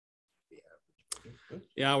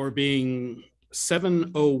The hour being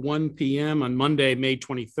 7:01 p.m. on Monday, May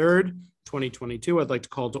 23rd, 2022. I'd like to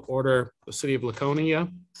call to order the City of Laconia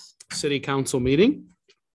City Council meeting.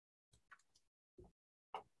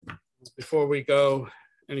 Before we go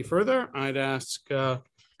any further, I'd ask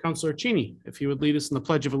Councilor Cheney if he would lead us in the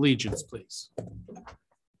Pledge of Allegiance, please.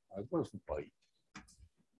 I wasn't right.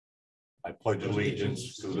 I pledge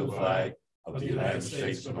allegiance to the flag of the United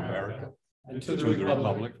States of America and to the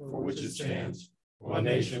republic for which it stands, one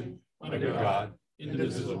nation, under God,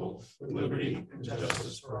 indivisible, with liberty and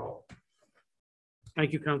justice for all.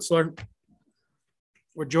 Thank you, Councilor.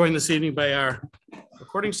 We're joined this evening by our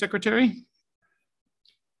recording secretary,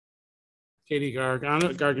 Katie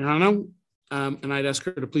Gargano, and I'd ask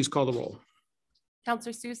her to please call the roll.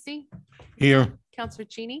 Councilor Susie? Here. Councilor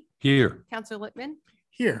Cheney? Here. Councilor Littman?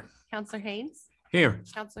 Here. Councilor Haynes? Here.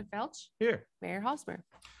 Councilor Felch? Here. Mayor Hosmer?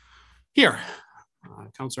 Here.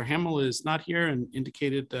 Councilor Hamel is not here and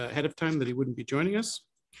indicated ahead of time that he wouldn't be joining us.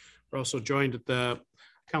 We're also joined at the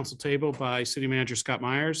council table by City Manager Scott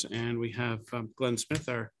Myers, and we have Glenn Smith,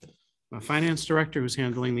 our Finance Director, who's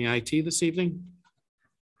handling the IT this evening.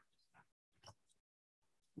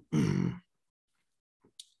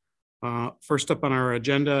 First up on our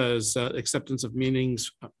agenda is acceptance of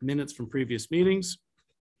minutes from previous meetings.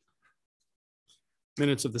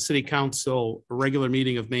 Minutes of the City Council regular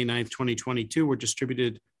meeting of May 9th, 2022 were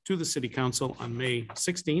distributed to the City Council on May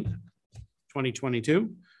 16th, 2022,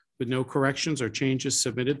 with no corrections or changes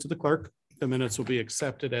submitted to the clerk. The minutes will be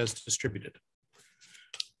accepted as distributed.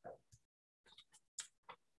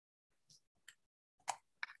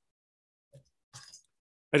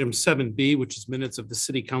 Item 7B, which is minutes of the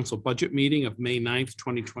City Council budget meeting of May 9th,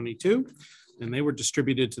 2022. And they were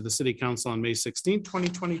distributed to the City Council on May 16th,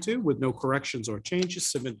 2022, with no corrections or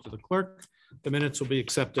changes submitted to the clerk. The minutes will be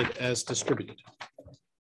accepted as distributed.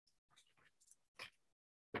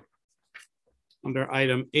 Under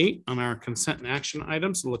item 8 on our consent and action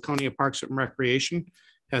items, the Laconia Parks and Recreation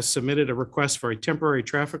has submitted a request for a temporary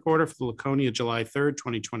traffic order for the Laconia July 3rd,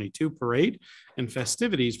 2022 parade and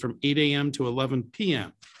festivities from 8 a.m. to 11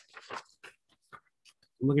 p.m.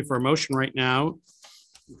 I'm looking for a motion right now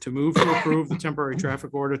to move to approve the temporary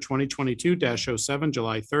traffic order 2022-07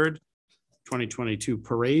 July 3rd, 2022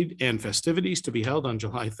 parade and festivities to be held on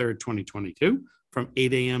July 3rd, 2022 from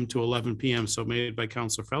 8 a.m. to 11 p.m. So made by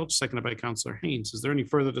Councilor Felch, seconded by Councilor Haynes. Is there any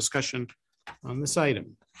further discussion on this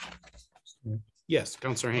item? Yes,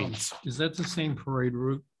 Councilor Haynes. Is that the same parade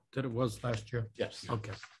route that it was last year? Yes.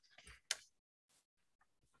 Okay.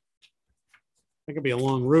 It could be a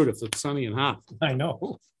long route if it's sunny and hot. I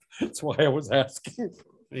know. That's why I was asking.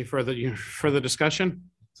 Any further discussion?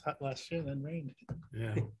 It's hot last year, then rained.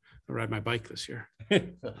 Yeah, I ride my bike this year.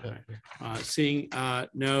 Seeing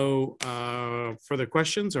no further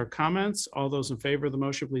questions or comments, all those in favor of the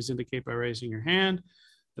motion, please indicate by raising your hand.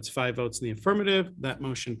 That's 5 votes in the affirmative. That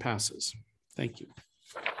motion passes. Thank you.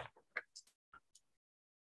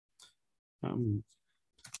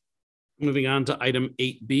 Moving on to item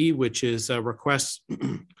 8B, which is a request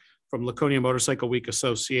from Laconia Motorcycle Week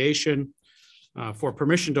Association for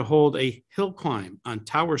permission to hold a hill climb on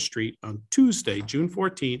Tower Street on Tuesday, June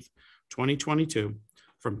 14th, 2022,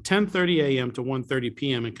 from 10:30 a.m. to 1:30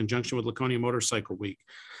 p.m. in conjunction with Laconia Motorcycle Week.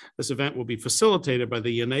 This event will be facilitated by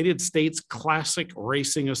the United States Classic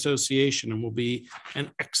Racing Association and will be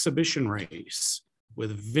an exhibition race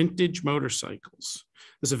with vintage motorcycles.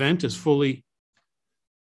 This event is fully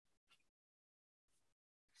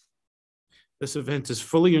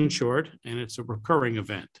insured, and it's a recurring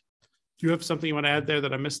event. Do you have something you want to add there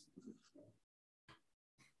that I missed?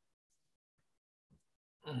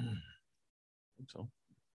 So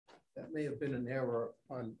that may have been an error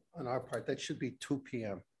on our part. That should be 2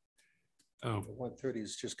 p.m. Oh, 1:30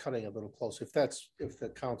 is just cutting a little close. If the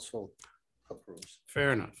council approves.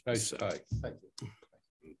 fair enough. nice So, try. Thank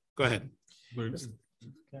you. go ahead. Yes,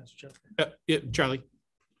 Yeah, Charlie.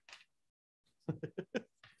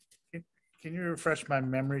 Can you refresh my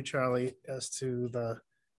memory, Charlie, as to the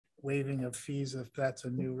waiving of fees if that's a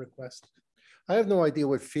new request? I have no idea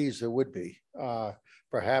what fees there would be.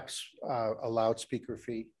 Perhaps a loudspeaker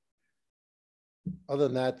fee. Other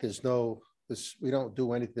than that, we don't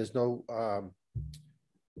do anything. There's no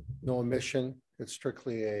emission. It's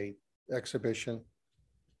strictly a exhibition.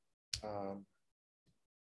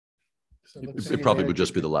 It probably would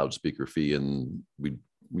just be the loudspeaker fee, and we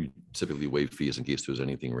typically waive fees in case there's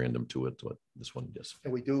anything random to it. But this one, yes.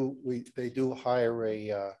 And they do hire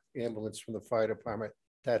a ambulance from the fire department.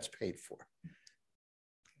 That's paid for.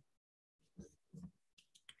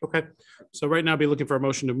 Okay, so right now I'll be looking for a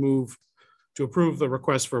motion to move to approve the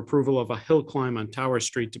request for approval of a hill climb on Tower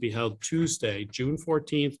Street to be held Tuesday, June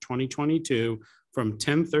 14th, 2022, from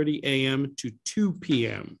 10:30 a.m. to 2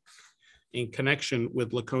 p.m. in connection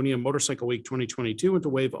with Laconia Motorcycle Week 2022, and to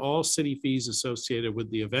waive all city fees associated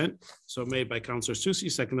with the event. So made by Counselor Susie,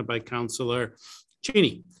 seconded by Counselor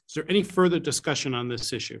Cheney. Is there any further discussion on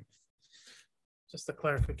this issue? Just a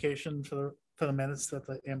clarification for the minutes that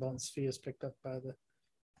the ambulance fee is picked up by the.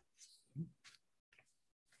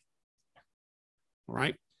 All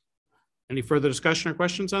right. Any further discussion or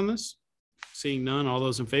questions on this? Seeing none, all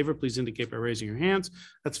those in favor, please indicate by raising your hands.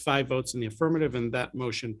 That's 5 votes in the affirmative, and that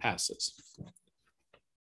motion passes.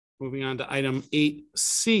 Moving on to item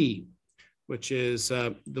 8C, which is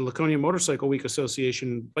the Laconia Motorcycle Week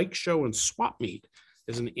Association Bike Show and Swap Meet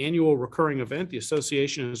is an annual recurring event. The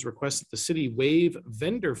association has requested the city waive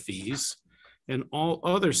vendor fees and all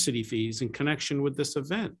other city fees in connection with this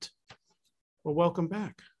event. Well, welcome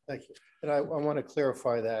back. Thank you. And I want to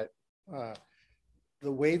clarify that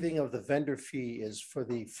the waiving of the vendor fee is for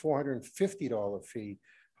the $450 fee.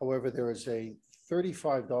 However, there is a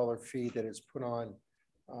 $35 fee that is put on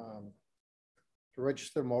to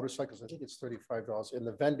register motorcycles. I think it's $35. And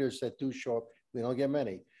the vendors that do show up, we don't get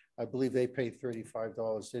many. I believe they pay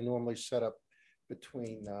 $35. They normally set up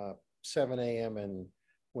between 7 a.m. and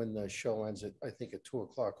when the show ends at, I think, at 2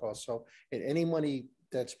 o'clock also. And any money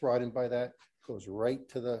that's brought in by that goes right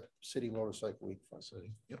to the City Motorcycle Week Fund.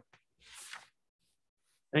 Yep.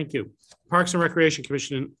 Thank you. Parks and Recreation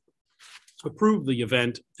Commission approved the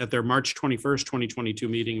event at their March 21st, 2022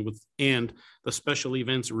 meeting and the Special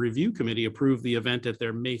Events Review Committee approved the event at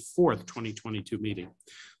their May 4th, 2022 meeting.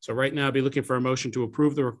 So right now I'll be looking for a motion to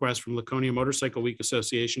approve the request from Laconia Motorcycle Week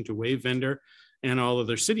Association to waive vendor and all of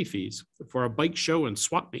their city fees for a bike show and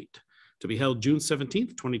swap meet to be held June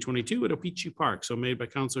 17th, 2022 at O-Pee-Chee Park. So made by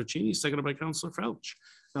Counselor Cheney, seconded by Counselor Felch.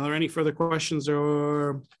 Are there any further questions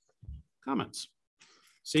or comments?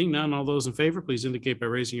 Seeing none, all those in favor, please indicate by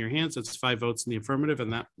raising your hands. That's 5 votes in the affirmative,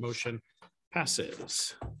 and that motion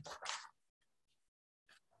passes.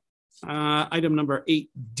 Item number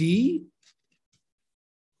 8D,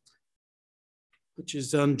 which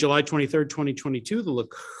is on July 23rd, 2022, the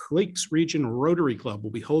Lakes Region Rotary Club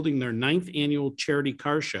will be holding their 9th annual charity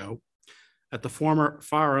car show at the former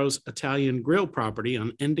Faro's Italian Grill property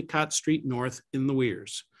on Endicott Street North in the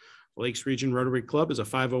Weirs. Lakes Region Rotary Club is a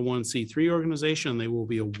 501c3 organization, and they will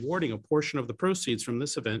be awarding a portion of the proceeds from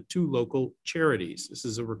this event to local charities. This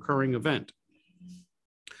is a recurring event.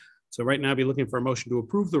 So right now, I'll be looking for a motion to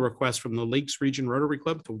approve the request from the Lakes Region Rotary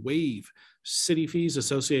Club to waive city fees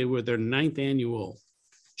associated with their 9th annual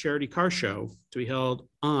charity car show to be held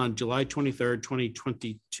on July 23rd,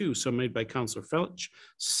 2022. So made by Counselor Felch,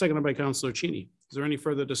 seconded by Counselor Cheney. Is there any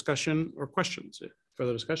further discussion or questions?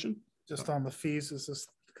 Further discussion? Just on the fees, is this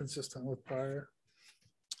consistent with prior?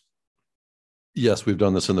 Yes, we've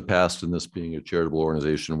done this in the past, and this being a charitable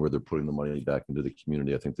organization where they're putting the money back into the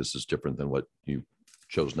community. I think this is different than what you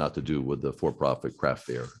chose not to do with the for-profit craft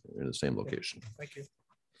fair in the same location. Thank you.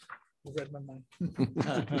 You read my mind.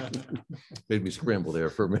 Made me scramble there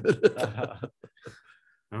for a minute.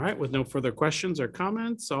 All right, with no further questions or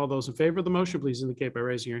comments, all those in favor of the motion, please indicate by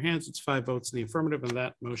raising your hands. It's 5 votes in the affirmative, and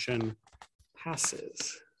that motion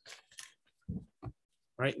passes.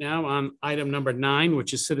 Right now on item number 9,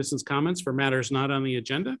 which is citizens' comments for matters not on the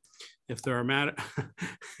agenda. If there are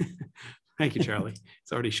thank you, Charlie.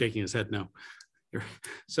 It's already shaking his head no.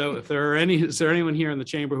 So if there are is there anyone here in the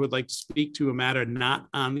chamber who would like to speak to a matter not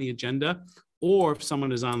on the agenda? Or if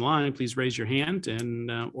someone is online, please raise your hand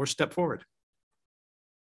and or step forward.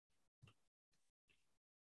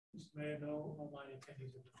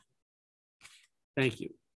 Thank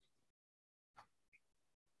you.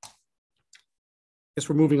 Guess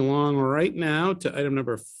we're moving along right now to item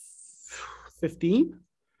number 15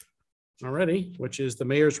 already, which is the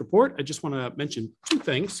mayor's report. I just want to mention 2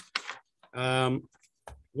 things.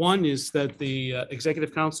 One is that the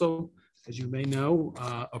executive council, as you may know,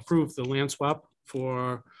 approved the land swap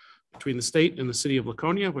between the state and the city of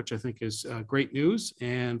Laconia, which I think is great news.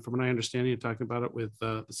 And from what I understand, you're talking about it with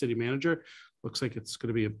the city manager. Looks like it's going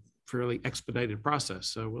to be a fairly expedited process.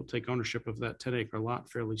 So we'll take ownership of that 10-acre lot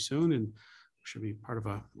fairly soon, and should be part of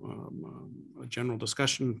a general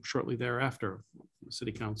discussion shortly thereafter. The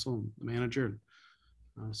city council and the manager,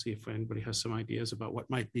 and see if anybody has some ideas about what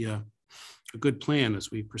might be a good plan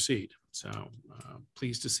as we proceed. So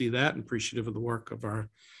pleased to see that and appreciative of the work of our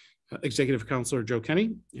executive counselor, Joe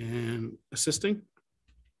Kenny, and assisting.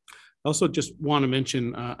 Also just want to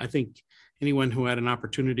mention, I think anyone who had an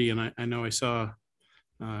opportunity, and I know I saw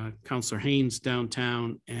Counselor Haynes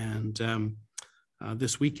downtown and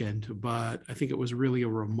this weekend, but I think it was really a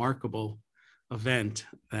remarkable event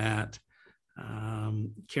that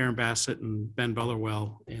Karen Bassett and Ben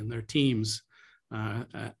Bullerwell and their teams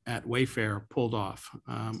at Wayfair pulled off.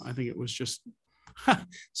 I think it was just,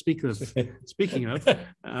 speaking of,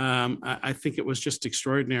 I think it was just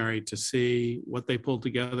extraordinary to see what they pulled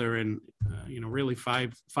together in, really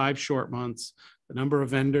five short months, the number of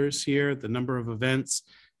vendors here, the number of events,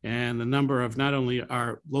 and the number of not only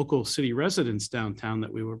our local city residents downtown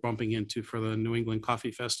that we were bumping into for the New England Coffee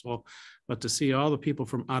Festival, but to see all the people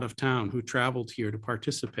from out of town who traveled here to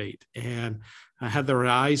participate and had their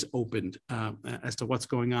eyes opened as to what's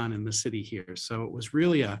going on in the city here. So it was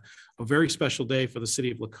really a very special day for the city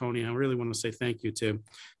of Laconia. I really want to say thank you to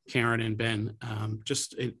Karen and Ben.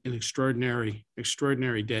 Just an extraordinary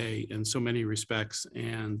day in so many respects,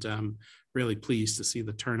 and really pleased to see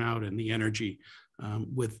the turnout and the energy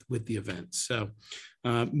with the event. So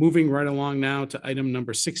moving right along now to item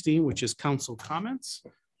number 16, which is council comments.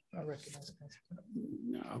 I recognize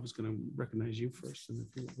Councilman. No, I was going to recognize you first, and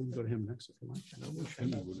if we can go to him next if you like.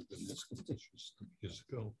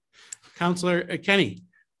 Councilor Kenny,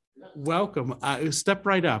 welcome. Step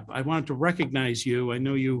right up. I wanted to recognize you. I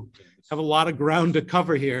know you have a lot of ground to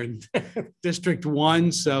cover here in District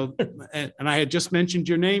 1. So, and I had just mentioned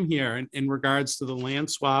your name here in regards to the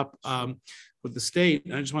land swap with the state.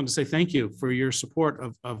 I just wanted to say thank you for your support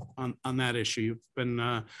on that issue. You've been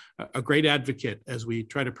a great advocate as we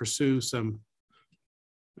try to pursue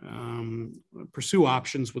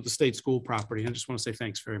options with the state school property. I just want to say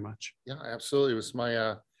thanks very much. Yeah, absolutely. It was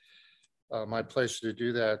my pleasure to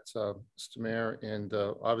do that, Mr. Mayor. And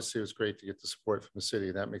obviously it was great to get the support from the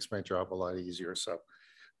city. That makes my job a lot easier. So,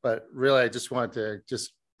 but really, I just wanted to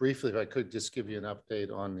just briefly, if I could just give you an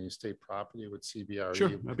update on the state property with CBRE. Sure,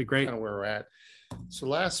 that'd be great. Kind of where we're at. So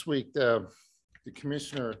last week, the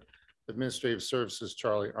Commissioner of Administrative Services,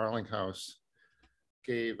 Charlie Arlinghouse,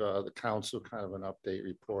 gave the council kind of an update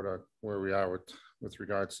report on where we are with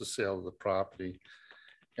regards to sale of the property.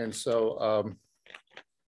 And so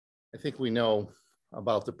I think we know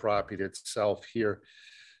about the property itself here,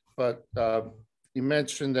 but you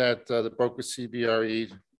mentioned that the broker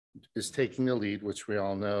CBRE is taking the lead, which we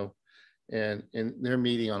all know, and they're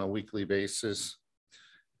meeting on a weekly basis.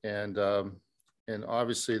 And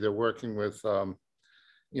obviously they're working with, a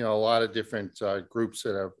lot of different groups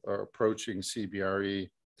that are approaching CBRE.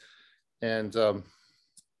 And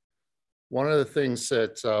one of the things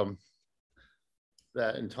that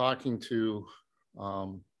in talking to,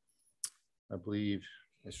 I believe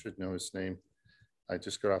I should know his name, I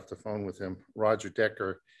just got off the phone with him, Roger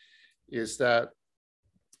Decker, is that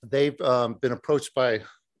they've been approached by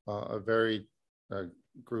a very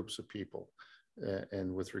groups of people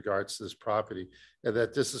and with regards to this property, and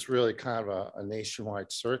that this is really kind of a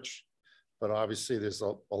nationwide search, but obviously there's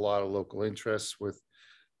a lot of local interests with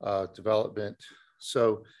development.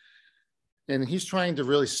 So, and he's trying to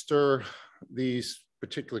really stir these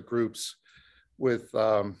particular groups with,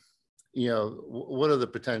 what are the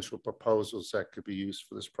potential proposals that could be used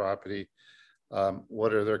for this property?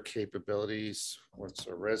 What are their capabilities? What's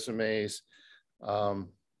their resumes? And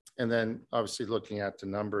then obviously looking at the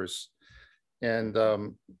numbers. And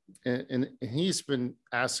he's been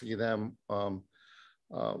asking them,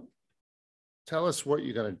 tell us what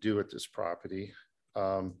you're going to do with this property.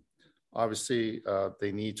 Obviously,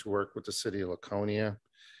 they need to work with the city of Laconia.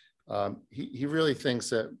 He really thinks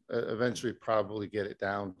that eventually probably get it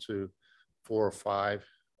down to 4 or 5,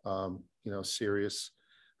 serious,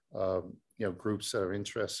 groups that are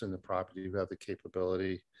interested in the property who have the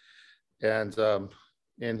capability.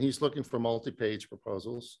 And he's looking for multi-page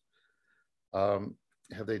proposals.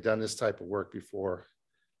 Have they done this type of work before?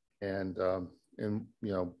 And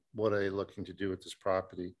what are they looking to do with this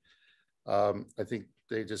property? I think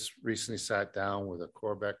they just recently sat down with a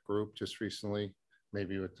Corbeck group just recently,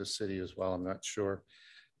 maybe with the city as well, I'm not sure.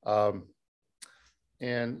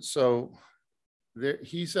 And so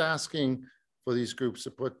he's asking for these groups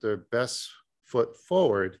to put their best foot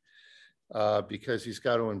forward because he's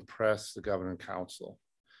got to impress the governing council.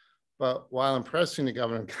 But while impressing the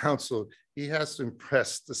governing council, he has to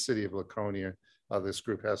impress the city of Laconia. This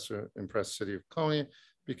group has to impress the city of Laconia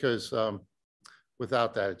because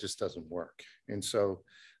without that, it just doesn't work. And so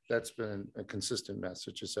that's been a consistent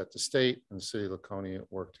message, is that the state and the city of Laconia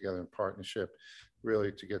work together in partnership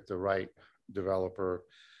really to get the right developer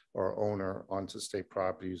or owner onto state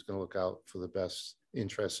property who's going to look out for the best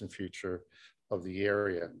interest and future of the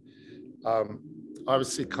area.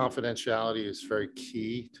 Obviously, confidentiality is very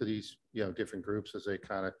key to these different groups as they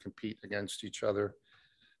kind of compete against each other.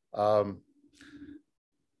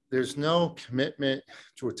 There's no commitment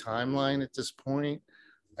to a timeline at this point.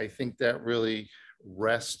 I think that really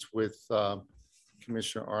rests with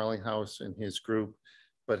Commissioner Arlinghouse and his group.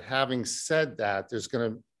 But having said that, there's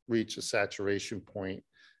going to reach a saturation point,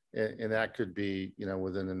 and that could be,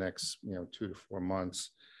 within the next, 2 to 4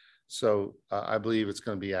 months. So I believe it's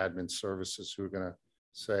going to be admin services who are going to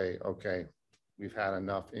say, okay, we've had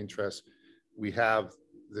enough interest. We have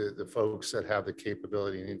the folks that have the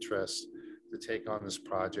capability and interest to take on this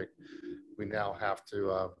project. We now have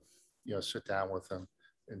to, sit down with them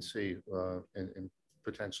and see, and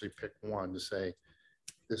potentially pick one to say,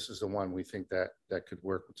 this is the one we think that could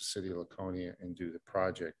work with the city of Laconia and do the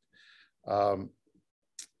project.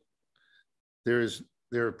 There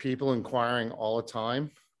are people inquiring all the time.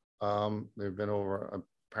 There have been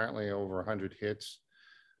apparently over 100 hits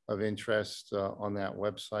of interest on that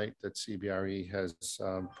website that CBRE has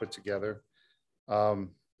put together. And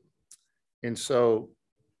so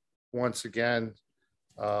once again,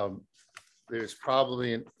 there's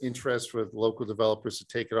probably an interest with local developers to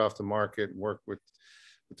take it off the market and work with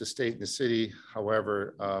the state and the city.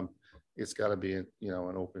 However, it's got to be an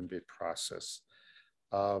open bid process.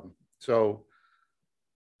 So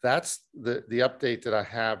that's the update that I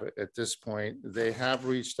have at this point. They have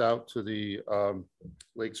reached out to the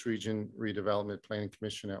Lakes Region Redevelopment Planning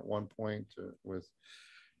Commission at one point with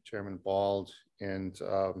Chairman Bald and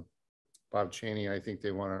Bob Cheney. I think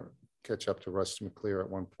they want to catch up to Rusty McClear at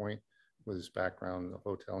one point with his background in the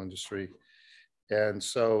hotel industry. And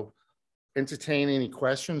so entertain any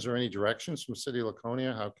questions or any directions from City of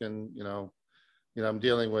Laconia. How can, I'm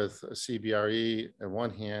dealing with a CBRE on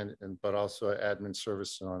one hand, but also admin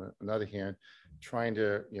service on another hand, trying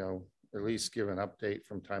to, at least give an update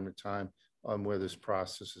from time to time on where this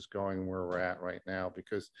process is going and where we're at right now.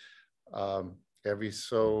 Because every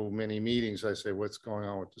so many meetings, I say, what's going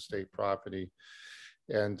on with the state property?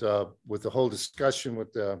 And with the whole discussion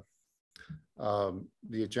with the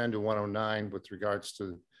Agenda 109 with regards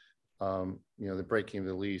to, the breaking of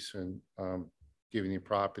the lease and giving the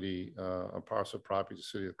property, a parcel of property to the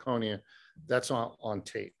city of Laconia, that's on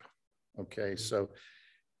tape. Okay, so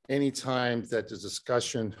anytime that there's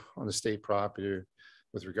discussion on the state property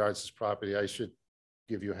with regards to this property, I should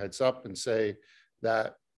give you a heads up and say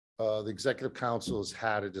that the executive council has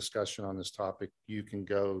had a discussion on this topic. You can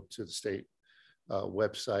go to the state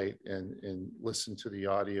website and listen to the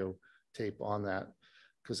audio tape on that,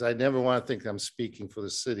 because I never want to think I'm speaking for the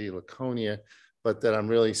city of Laconia, but that I'm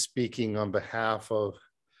really speaking on behalf of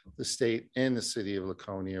the state and the city of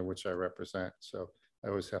Laconia, which I represent. So I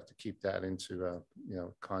always have to keep that into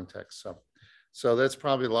context. So that's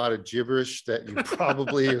probably a lot of gibberish that you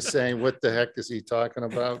probably are saying, what the heck is he talking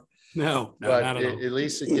about? No, But not at all. at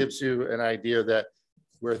least it gives you an idea that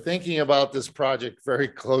we're thinking about this project very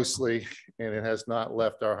closely, and it has not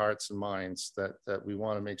left our hearts and minds that we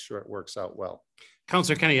want to make sure it works out well.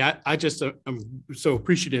 Councilor Kenny, I just am so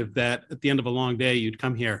appreciative that at the end of a long day, you'd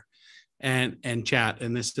come here and chat.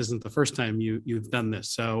 And this isn't the first time you've done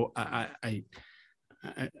this. So I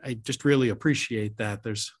just really appreciate that.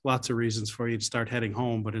 There's lots of reasons for you to start heading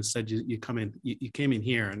home, but instead you came in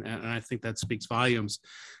here, and I think that speaks volumes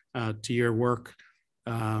to your work.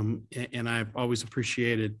 And I've always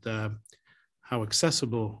appreciated how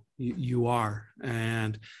accessible you are.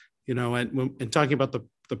 And, and talking about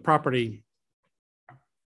the property,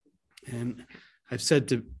 and I've said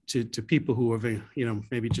to people who have,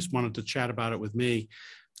 maybe just wanted to chat about it with me,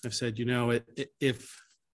 I've said,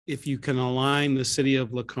 if you can align the city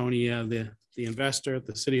of Laconia, the investor,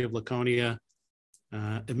 the city of Laconia,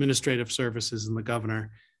 administrative services, and the governor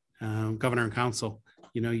and council,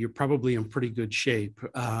 you're probably in pretty good shape.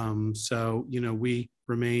 So, we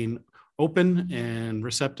remain open and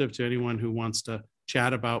receptive to anyone who wants to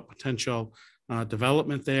chat about potential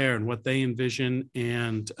development there and what they envision.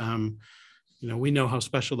 And, we know how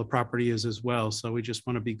special the property is as well. So we just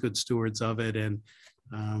want to be good stewards of it. And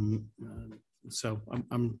so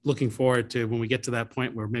I'm looking forward to when we get to that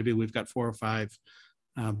point where maybe we've got 4 or 5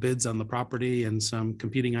 bids on the property and some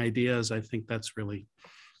competing ideas. I think that's really,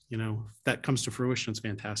 if that comes to fruition, it's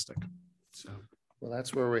fantastic. So. Well,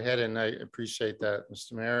 that's where we're headed, and I appreciate that,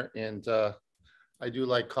 Mr. Mayor. And I do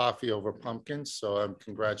like coffee over pumpkins, so I'm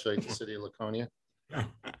congratulating the city of Laconia.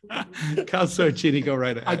 Councilor Cheney, go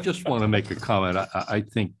right ahead. I just want to make a comment. I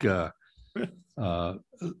think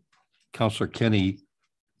Councilor Kenny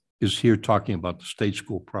is here talking about the state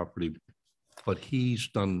school property, but he's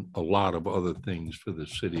done a lot of other things for the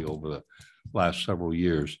city over the last several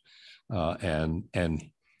years. And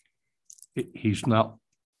he's not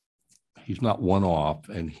one off,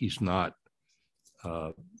 and he's not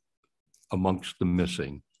amongst the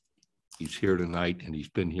missing. He's here tonight, and he's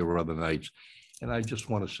been here other nights. And I just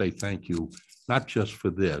want to say thank you, not just for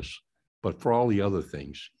this, But for all the other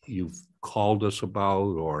things you've called us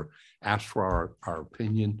about or asked for our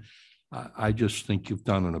opinion, I just think you've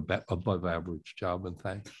done an above average job, and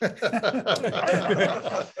thanks.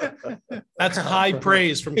 That's high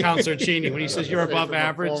praise from Counselor Cheney. When he says you're above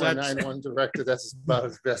average, Former that's. 9-1 director, that's about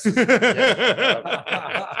as best. As it gets.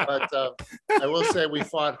 But I will say we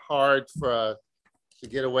fought hard to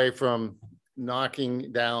get away from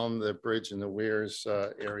knocking down the bridge in the Weirs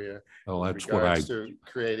area. Oh, in that's what I, regards to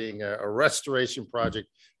creating a restoration project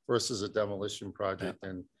versus a demolition project.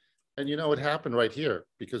 And you know, it happened right here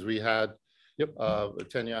because we had a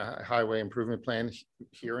 10-year highway improvement plan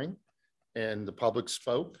hearing, and the public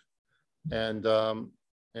spoke, and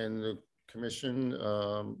the commission,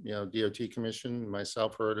 DOT commission,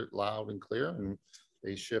 myself heard it loud and clear, and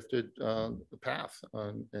they shifted the path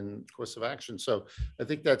and course of action. So I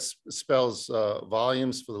think that spells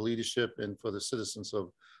volumes for the leadership and for the citizens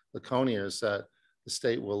of Laconia, is that the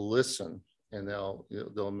state will listen and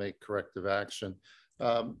they'll make corrective action.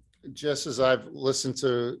 Just as I've listened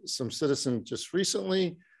to some citizens just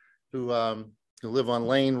recently who live on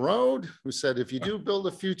Lane Road, who said, if you do build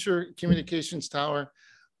a future communications tower,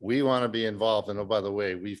 we want to be involved. And oh, by the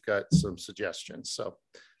way, we've got some suggestions.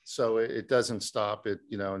 So it doesn't stop. It,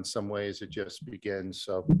 in some ways it just begins.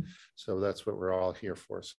 So that's what we're all here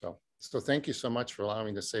for. So thank you so much for allowing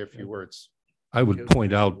me to say a few words. I would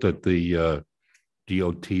point out that the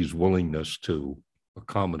DOT's willingness to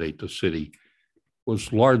accommodate the city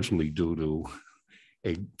was largely due to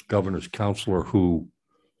a governor's counselor who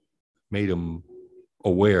made him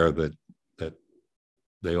aware that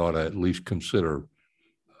they ought to at least consider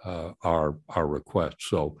our request.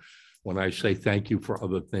 So when I say thank you for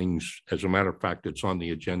other things, as a matter of fact, it's on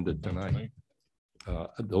the agenda tonight.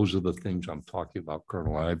 Those are the things I'm talking about,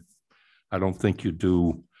 Colonel. I don't think you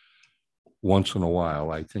do once in a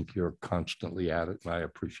while. I think you're constantly at it, and I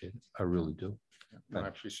appreciate it. I really do. I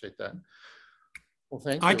appreciate that. Well,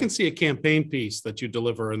 thank you. I can see a campaign piece that you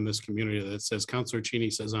deliver in this community that says Counselor Cheney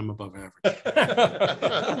says I'm above average.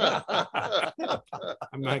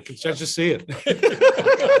 I can just see it.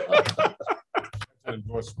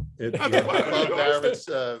 Above average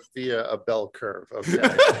via a bell curve. Okay.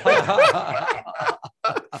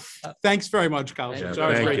 Thanks very much, Counselor. It's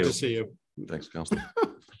always great to see you. Thanks, Council.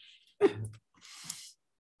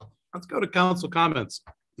 Let's go to council comments.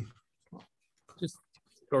 Just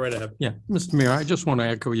go right ahead. Yeah, Mr. Mayor, I just want to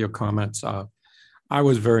echo your comments. I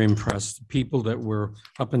was very impressed. The people that were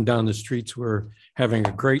up and down the streets were having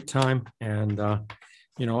a great time. And, I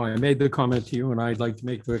made the comment to you, and I'd like to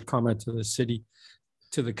make the comment to the city,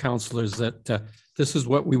 to the councilors, that this is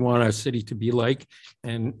what we want our city to be like.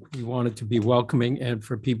 And we want it to be welcoming and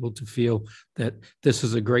for people to feel that this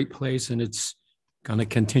is a great place and it's going to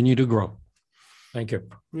continue to grow. Thank you.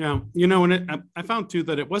 Yeah, and I found too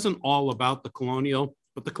that it wasn't all about the Colonial,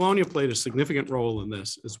 but the Colonial played a significant role in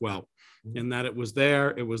this as well. In that it was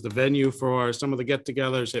there, it was the venue for some of the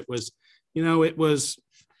get-togethers. It was,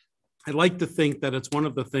 I like to think that it's one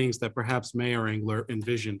of the things that perhaps Mayor Engler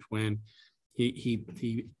envisioned when he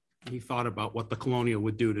thought about what the Colonial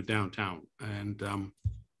would do to downtown, and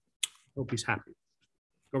hope he's happy.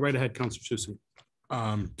 Go right ahead, Councilor Susan.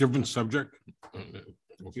 Different subject.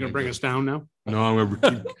 You're gonna bring us down now? No,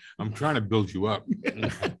 I'm trying to build you up.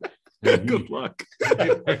 Good luck.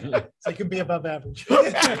 So you can be above average.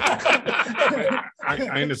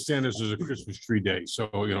 I understand this is a Christmas tree day, so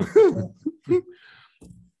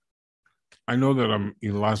I know that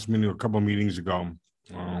last meeting, a couple of meetings ago,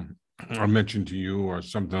 I mentioned to you or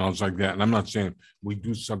something else like that, and I'm not saying we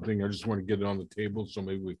do something. I just want to get it on the table, so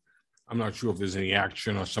maybe I'm not sure if there's any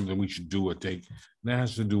action or something we should do or take. That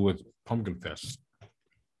has to do with Pumpkin Fest.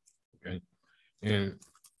 Okay, and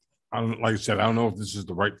like I said, I don't know if this is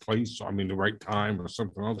the right place, the right time or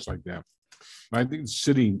something else like that. But I think the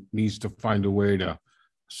city needs to find a way to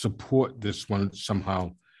support this one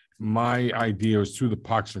somehow. My idea is through the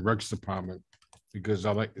Parks and Recs Department, because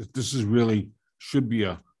this is really should be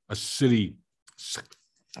a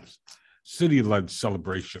city-led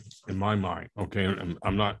celebration in my mind. Okay,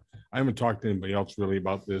 I haven't talked to anybody else really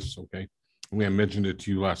about this. Okay, I mentioned it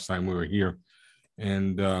to you last time we were here,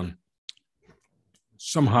 and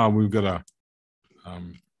somehow we've got to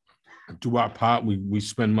do our part. We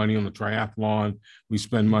spend money on the triathlon. We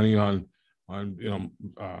spend money on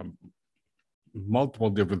multiple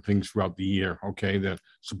different things throughout the year. Okay, that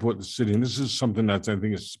support the city, and this is something that I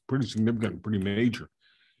think is pretty significant, and pretty major.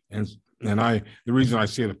 And the reason I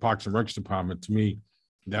say the Parks and Recs Department, to me,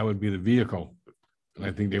 that would be the vehicle, and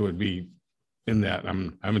I think they would be in that.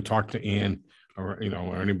 I haven't talked to Ann or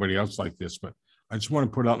anybody else like this, but I just want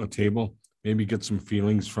to put it out on the table. Maybe get some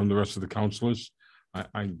feelings from the rest of the councilors.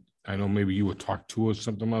 I I know maybe you would talk to us,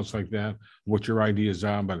 something else like that, what your ideas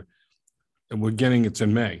are, but and we're getting, it's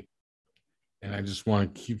in May. And I just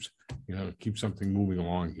want to keep something moving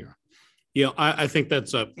along here. Yeah, I think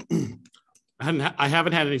that's I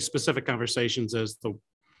haven't had any specific conversations as to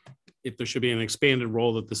if there should be an expanded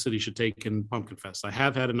role that the city should take in Pumpkin Fest. I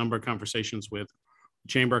have had a number of conversations with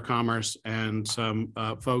Chamber of Commerce and some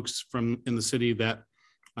folks in the city that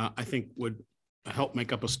I think would help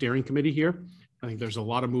make up a steering committee here. I think there's a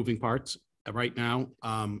lot of moving parts right now.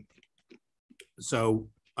 So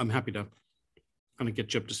I'm happy to kind of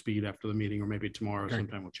get you up to speed after the meeting, or maybe tomorrow Okay.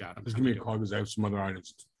 sometime we'll chat. Just give me a call because I have some other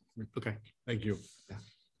items. Okay. Thank you.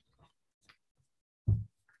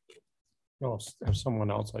 No, have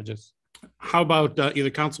someone else. How about either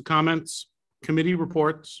council comments, committee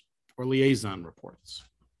reports, or liaison reports?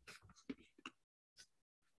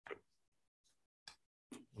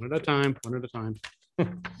 One at a time, one at a time.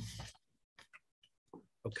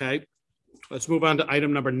 Okay, let's move on to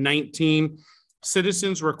item number 19.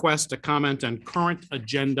 Citizens request to comment on current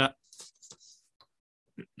agenda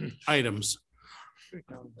items. If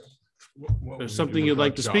there's something you'd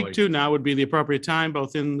like to speak to, now would be the appropriate time,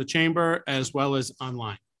 both in the chamber as well as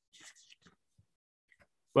online.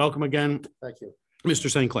 Welcome again, Thank you. Mr.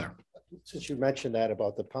 St. Clair. Since you mentioned that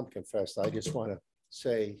about the Pumpkin Fest, I just want to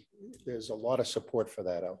say there's a lot of support for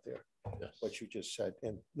that out there, what you just said,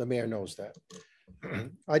 and the mayor knows that.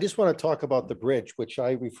 I just want to talk about the bridge, which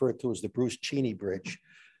I refer to as the Bruce Cheney Bridge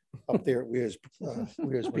up there at Weir's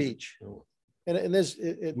Beach. And there's,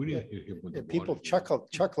 people chuckle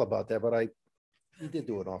about that, but he did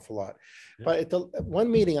do an awful lot. But at the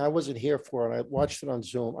one meeting I wasn't here for, and I watched it on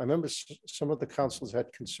Zoom, I remember some of the councilors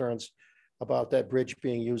had concerns about that bridge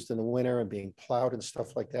being used in the winter and being plowed and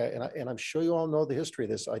stuff like that. And I'm sure you all know the history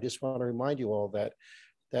of this. I just want to remind you all that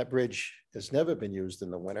that bridge has never been used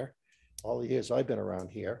in the winter. All the years I've been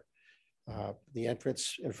around here, the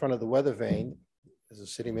entrance in front of the weather vane, as a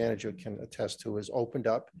city manager can attest to, is opened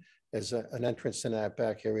up as an entrance in that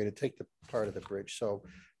back area to take the part of the bridge. So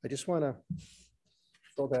I just want to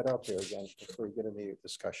throw that out there again before we get into the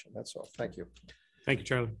discussion. That's all. Thank you. Thank you,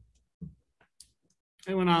 Charlie.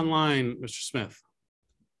 Anyone online, Mr. Smith?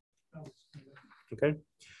 Okay.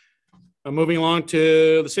 Moving along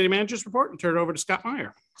to the city manager's report and turn it over to Scott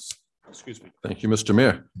Meyer. Excuse me. Thank you, Mr.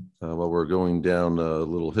 Mayor. While we're going down a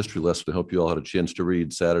little history lesson, I hope you all had a chance to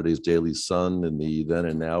read Saturday's Daily Sun in the then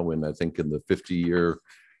and now, and I think in the 50-year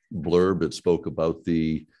blurb, it spoke about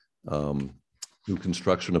the new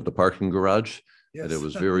construction of the parking garage. Yes. And it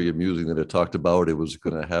was very amusing that it talked about it was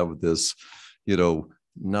going to have this,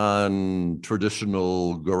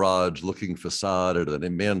 non-traditional garage looking facade and a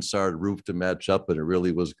mansard roof to match up. And it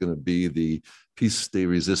really was going to be the piece de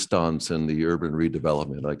resistance in the urban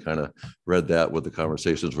redevelopment. I kind of read that with the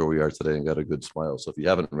conversations where we are today and got a good smile. So if you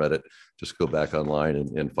haven't read it, just go back online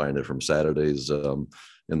and find it from Saturday's in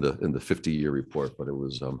the 50-year report. But it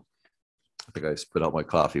was, I think I spit out my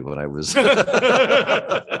coffee when I was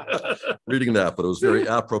reading that, but it was very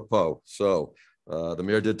apropos. So the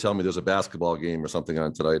mayor did tell me there's a basketball game or something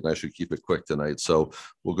on tonight, and I should keep it quick tonight. So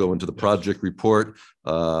we'll go into the project report.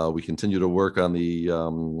 We continue to work on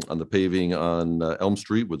the paving on Elm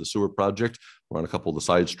Street with the sewer project. We're on a couple of the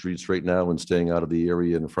side streets right now and staying out of the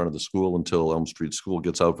area in front of the school until Elm Street School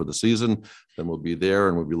gets out for the season. Then we'll be there,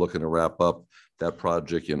 and we'll be looking to wrap up that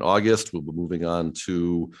project in August. We'll be moving on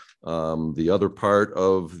to the other part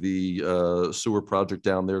of the sewer project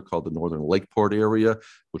down there called the Northern Lakeport area,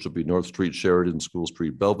 which will be North Street, Sheridan, School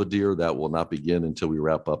Street, Belvedere. That will not begin until we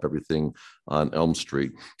wrap up everything on Elm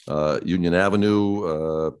Street. Union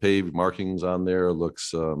Avenue, paved markings on there,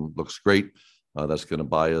 looks great. That's going to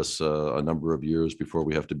buy us a number of years before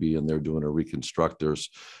we have to be in there doing a reconstruct.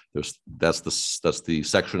 That's the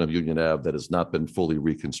section of Union Ave that has not been fully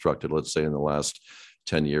reconstructed, let's say in the last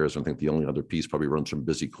 10 years. I think the only other piece probably runs from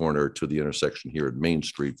Busy Corner to the intersection here at Main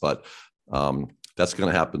Street, but that's going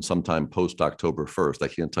to happen sometime post October 1st. I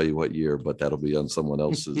can't tell you what year, but that'll be on someone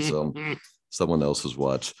else's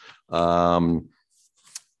watch.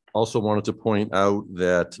 Also wanted to point out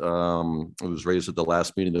that it was raised at the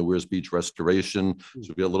last meeting, the Weirs Beach restoration. So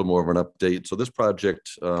we'll get a little more of an update. So this project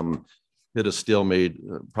hit a stalemate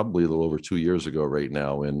probably a little over 2 years ago right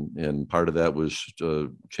now. And part of that was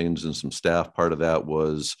changes in some staff. Part of that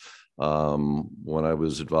was when I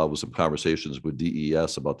was involved with some conversations with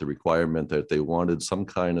DES about the requirement that they wanted some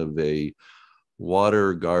kind of a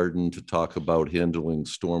water garden to talk about handling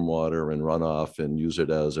stormwater and runoff and use it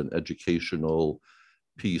as an educational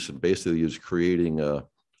piece, and basically is creating a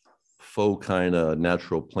faux kind of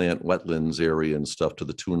natural plant wetlands area and stuff to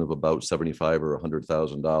the tune of about $75,000 or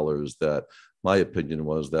 $100,000. That my opinion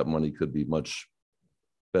was that money could be much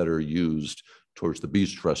better used towards the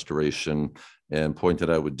beach restoration, and pointed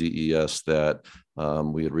out with DES that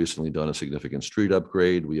we had recently done a significant street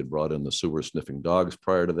upgrade. We had brought in the sewer sniffing dogs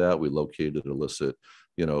prior to that. We located illicit,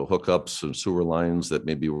 hookups and sewer lines that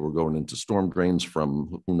maybe were going into storm drains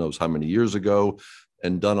from who knows how many years ago,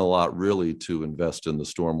 and done a lot really to invest in the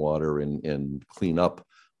stormwater and clean up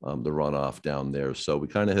the runoff down there. So we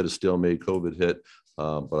kind of hit a stalemate. COVID hit.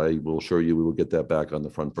 But I will assure you, we will get that back on the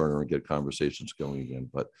front burner and get conversations going again.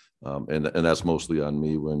 But and that's mostly on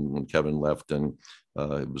me when Kevin left, and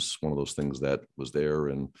it was one of those things that was there,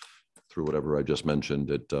 and through whatever I just mentioned,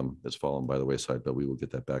 it's fallen by the wayside. But we will get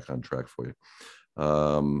that back on track for you.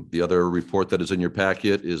 The other report that is in your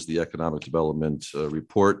packet is the economic development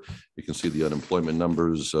report. You can see the unemployment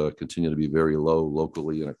numbers continue to be very low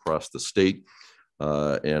locally and across the state.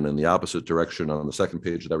 And in the opposite direction, on the second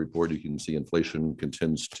page of that report, you can see inflation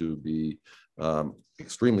continues to be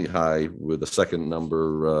extremely high, with the second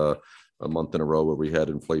number a month in a row where we had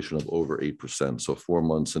inflation of over 8%. So 4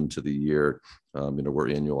 months into the year, we're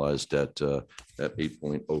annualized at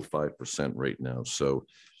 8.05% right now. So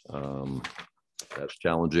that's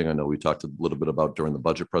challenging. I know we talked a little bit about during the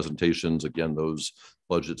budget presentations. Again, those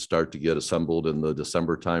budgets start to get assembled in the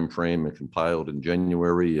December timeframe and compiled in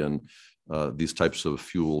January, and these types of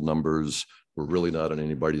fuel numbers were really not on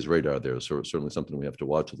anybody's radar there. So it's certainly something we have to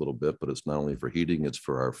watch a little bit, but it's not only for heating, it's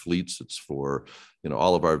for our fleets. It's for,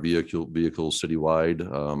 all of our vehicles citywide.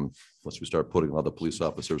 Once we start putting a lot of police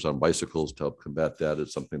officers on bicycles to help combat that,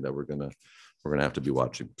 it's something that we're going to have to be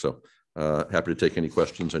watching. So happy to take any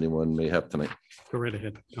questions anyone may have tonight. Go right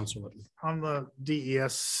ahead, Councilor Whitman. On the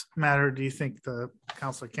DES matter, do you think the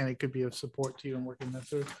Councilor Kenny could be of support to you in working that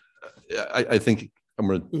through? I think I'm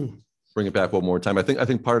going to bring it back one more time. I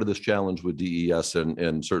think part of this challenge with DES,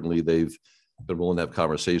 and certainly they've been willing to have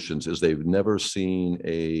conversations, is they've never seen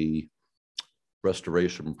a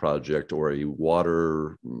restoration project or a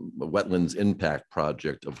wetlands impact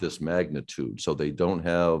project of this magnitude. So they don't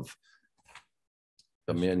have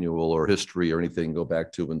a manual or history or anything go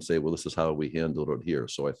back to and say, well, this is how we handled it here.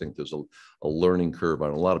 So I think there's a learning curve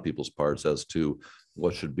on a lot of people's parts as to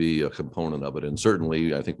what should be a component of it. And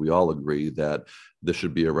certainly, I think we all agree that this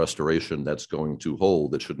should be a restoration that's going to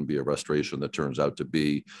hold. It shouldn't be a restoration that turns out to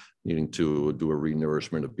be needing to do a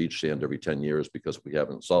renourishment of beach sand every 10 years because we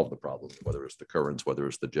haven't solved the problem, whether it's the currents, whether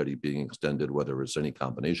it's the jetty being extended, whether it's any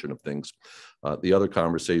combination of things. The other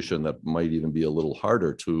conversation that might even be a little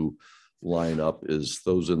harder to line up is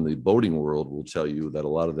those in the boating world will tell you that a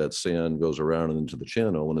lot of that sand goes around and into the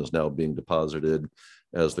channel and is now being deposited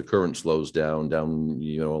as the current slows down,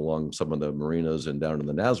 along some of the marinas and down in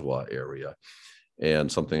the Nassau area.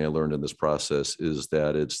 And something I learned in this process is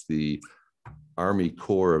that it's the Army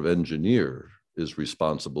Corps of Engineers is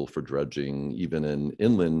responsible for dredging, even in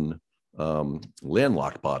inland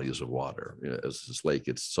landlocked bodies of water, as this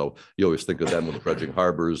lake. So you always think of them with the dredging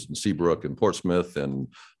harbors and Seabrook and Portsmouth and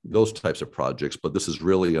those types of projects, but this is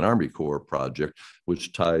really an Army Corps project,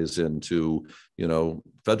 which ties into,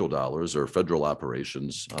 federal dollars or federal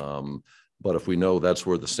operations. But if we know that's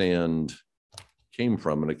where the sand came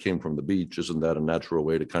from and it came from the beach, isn't that a natural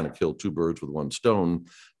way to kind of kill two birds with one stone,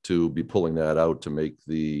 to be pulling that out to make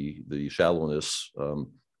the shallowness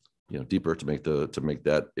deeper, to make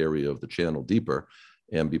that area of the channel deeper,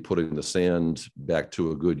 and be putting the sand back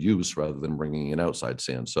to a good use rather than bringing in outside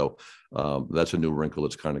sand. So that's a new wrinkle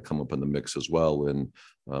that's kind of come up in the mix as well. And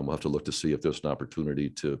we'll have to look to see if there's an opportunity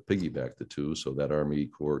to piggyback the two so that Army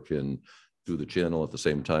Corps can do the channel at the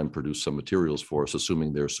same time, produce some materials for us,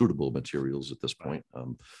 assuming they're suitable materials at this point.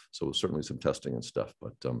 So certainly some testing and stuff,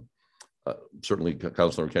 but certainly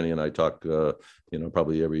Councilor Kenny and I talk,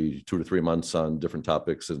 probably every 2 to 3 months on different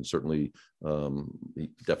topics, and certainly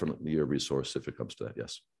definitely a resource if it comes to that.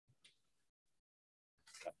 Yes.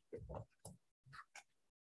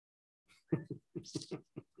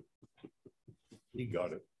 He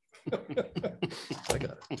got it. I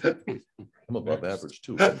got it. I'm above average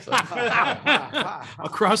too.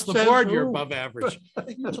 Across the board, you're above average.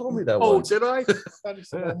 You told me that. Oh, once. did I?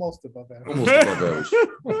 Almost above average. Almost above average.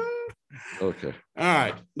 Okay. All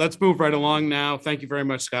right, let's move right along now. Thank you very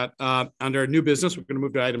much, Scott. Under new business, we're going to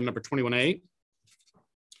move to item number 21A,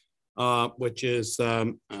 which is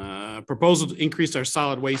proposal to increase our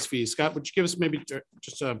solid waste fees. Scott, would you give us maybe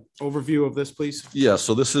just an overview of this, please? Yeah,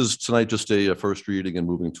 so this is tonight just a first reading and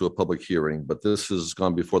moving to a public hearing, but this has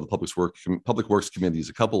gone before the Public Works committees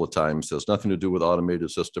a couple of times. It has nothing to do with automated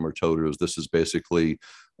system or toters. This is basically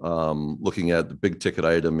looking at the big ticket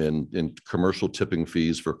item in commercial tipping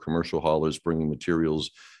fees for commercial haulers bringing materials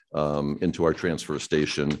into our transfer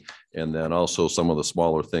station, and then also some of the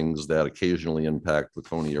smaller things that occasionally impact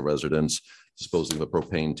Laconia residents, disposing of a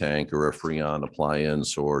propane tank or a Freon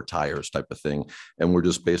appliance or tires type of thing. And we're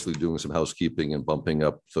just basically doing some housekeeping and bumping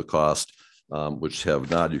up the cost, which have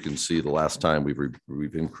not, you can see the last time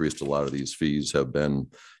we've increased a lot of these fees have been,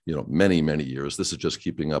 many, many years. This is just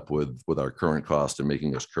keeping up with our current cost and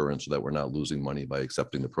making us current so that we're not losing money by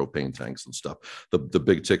accepting the propane tanks and stuff. The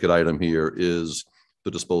big ticket item here is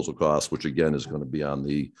the disposal cost, which again is going to be on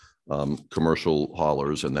the commercial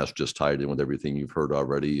haulers, and that's just tied in with everything you've heard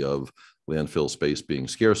already of landfill space being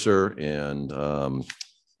scarcer and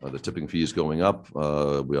the tipping fees going up.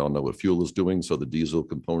 We all know what fuel is doing, so the diesel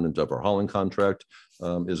component of our hauling contract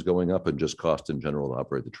is going up, and just cost in general to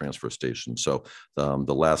operate the transfer station. So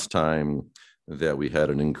the last time that we had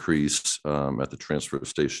an increase at the transfer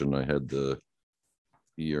station, I had the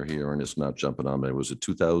year here and it's not jumping on me. Was it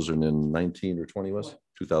 2019 or 20 was?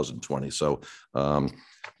 2020. So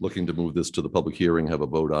looking to move this to the public hearing, have a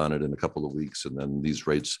vote on it in a couple of weeks, and then these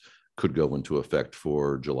rates could go into effect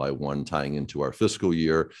for July 1, tying into our fiscal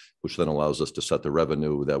year, which then allows us to set the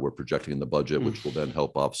revenue that we're projecting in the budget, which will then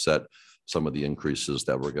help offset some of the increases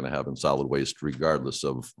that we're going to have in solid waste, regardless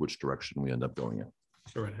of which direction we end up going in.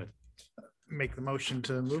 Go right ahead. Make the motion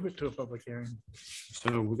to move it to a public hearing.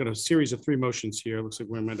 So we've got a series of 3 motions here. Looks like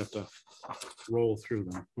we might have to roll through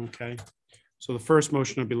them. Okay. So the first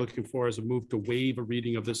motion I'd be looking for is a move to waive a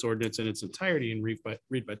reading of this ordinance in its entirety and read by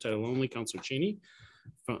title only. Councilor Cheney,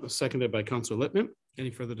 seconded by Councilor Littman.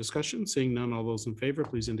 Any further discussion? Seeing none, all those in favor,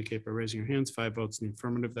 please indicate by raising your hands. 5 votes in the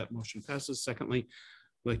affirmative. That motion passes. Secondly,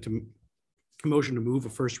 I'd like to motion to move a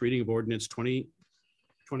first reading of ordinance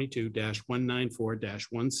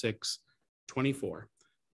 2022-194-1624.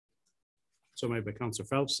 So made by Councilor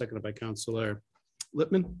Phelps, seconded by Councilor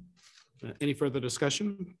Littman. Any further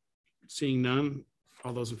discussion? Seeing none,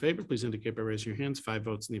 all those in favor, please indicate by raising your hands. 5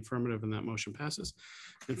 votes in the affirmative, and that motion passes.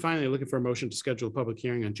 And finally, looking for a motion to schedule a public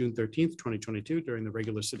hearing on June 13th, 2022, during the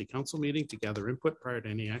regular city council meeting to gather input prior to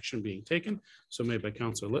any action being taken. So made by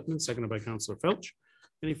Councilor Littman, seconded by Councilor Felch.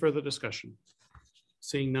 Any further discussion?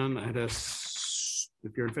 Seeing none,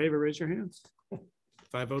 if you're in favor, raise your hands.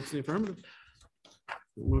 5 votes in the affirmative.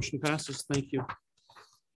 The motion passes. Thank you.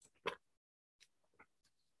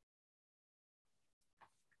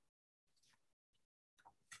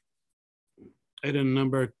 Item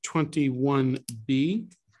number 21B,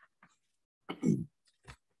 which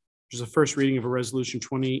is a first reading of a resolution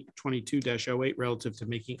 2022-08 relative to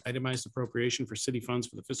making itemized appropriation for city funds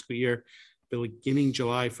for the fiscal year beginning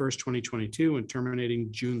July 1st, 2022 and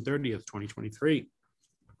terminating June 30th, 2023.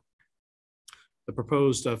 The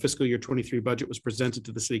proposed fiscal year 23 budget was presented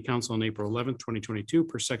to the city council on April 11th, 2022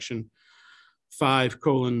 per section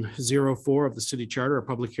 5:04 of the city charter. A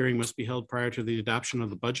public hearing must be held prior to the adoption of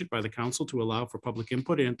the budget by the council to allow for public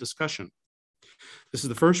input and discussion. This is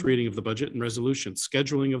the first reading of the budget and resolution.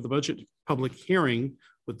 Scheduling of the budget public hearing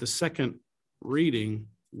with the second reading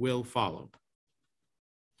will follow.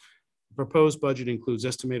 The proposed budget includes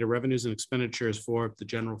estimated revenues and expenditures for the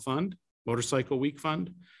general fund, motorcycle week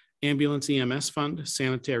fund, ambulance EMS fund,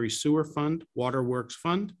 sanitary sewer fund, waterworks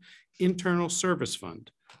fund, internal service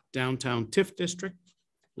fund, downtown TIF district,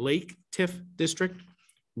 Lake TIF district,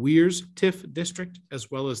 Weirs TIF district,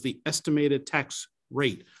 as well as the estimated tax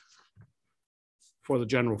rate for the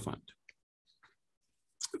general fund.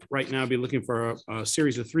 Right now, I'll be looking for a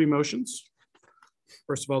series of 3 motions.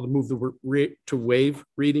 First of all, to move to waive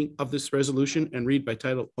reading of this resolution and read by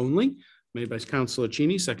title only, made by Councilor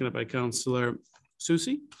Cheney, seconded by Councilor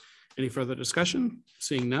Susie. Any further discussion?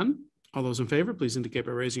 Seeing none. All those in favor, please indicate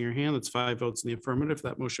by raising your hand. That's 5 votes in the affirmative.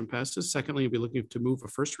 That motion passes. Secondly, you'll be looking to move a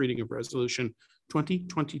first reading of resolution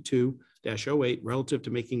 2022-08 relative to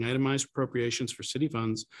making itemized appropriations for city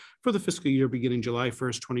funds for the fiscal year beginning July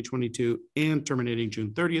 1st, 2022 and terminating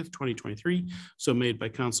June 30th, 2023. So made by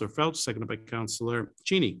Councilor Felch, seconded by Councilor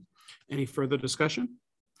Cheney. Any further discussion?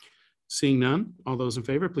 Seeing none, all those in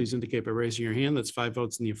favor, please indicate by raising your hand. That's 5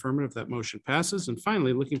 votes in the affirmative. That motion passes. And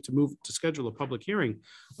finally, looking to move to schedule a public hearing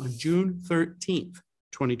on June 13th,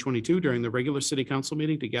 2022 during the regular city council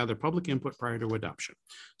meeting to gather public input prior to adoption.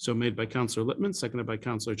 So made by Councilor Littman, seconded by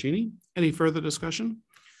Councilor Cheney. Any further discussion?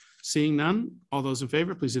 Seeing none, all those in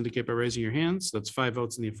favor, please indicate by raising your hands. That's 5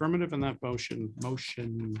 votes in the affirmative, and that motion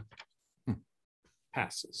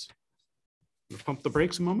passes. We'll pump the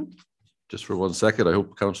brakes a moment. Just for 1 second, I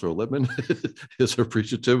hope Councilor Littman is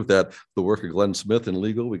appreciative that the work of Glenn Smith and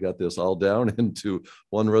legal, we got this all down into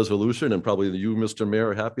one resolution, and probably you, Mr.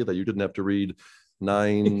 Mayor, are happy that you didn't have to read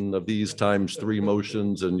 9 of these times 3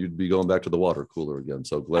 motions and you'd be going back to the water cooler again.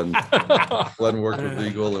 So Glenn worked with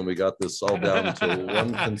legal and we got this all down to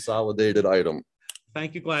one consolidated item.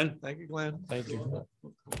 Thank you, Glenn. Thank you, Glenn. Thank you.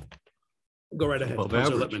 Go right ahead. Above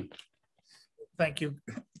Councilor average. Littman. Thank you.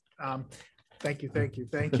 Thank you.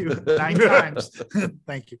 9 times.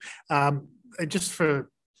 Thank you. And just for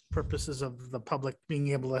purposes of the public being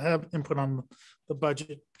able to have input on the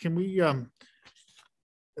budget, can we at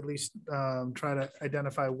least try to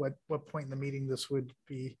identify what point in the meeting this would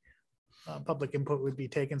be, public input would be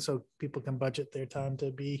taken so people can budget their time to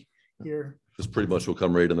be here? This pretty much will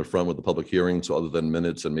come right in the front with the public hearing. So other than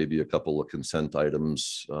minutes and maybe a couple of consent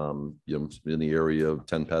items, in the area of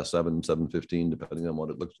 10 past 7, 7:15, depending on what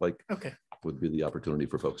it looks like, Okay. would be the opportunity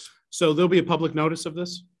for folks. So there'll be a public notice of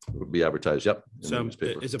this? It would be advertised, yep. in the So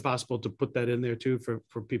newspaper. is it possible to put that in there too for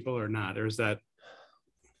people or not? Or is that,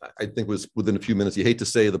 I think was within a few minutes. You hate to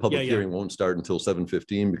say the public Yeah. hearing won't start until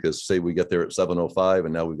 7:15 because say we get there at 7:05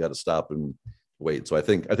 and now we've got to stop and wait. So I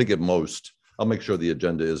think at most, I'll make sure the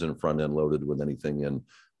agenda isn't front end loaded with anything and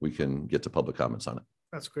we can get to public comments on it.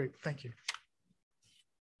 That's great. Thank you.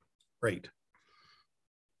 great.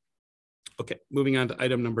 Okay, moving on to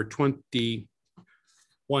item number 21C,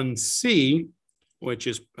 which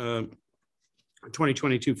is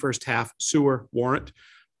 2022 first half sewer warrant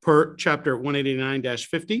per chapter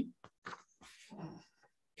 189-50.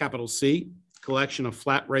 Capital C, collection of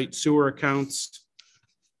flat rate sewer accounts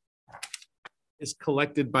is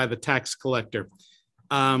collected by the tax collector.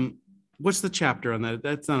 What's the chapter on that?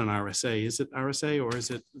 That's not an RSA. Is it RSA or is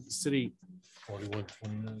it city?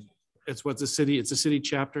 4129. It's what's a city, it's a city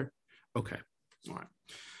chapter? Okay, all right.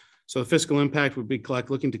 So the fiscal impact would be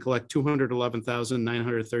looking to collect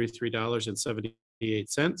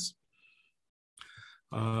 $211,933.78.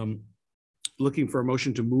 Looking for a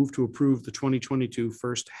motion to move to approve the 2022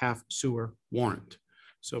 first half sewer warrant.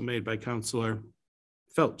 So made by Counselor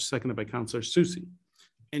Felch, seconded by Counselor Susie.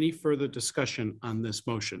 Any further discussion on this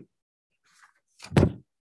motion?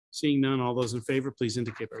 Seeing none, all those in favor, please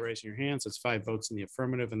indicate by raising your hands. It's 5 votes in the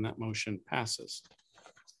affirmative and that motion passes.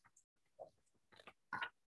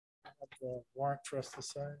 Have the warrant for us to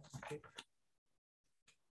sign. Okay.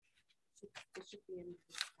 It should be in-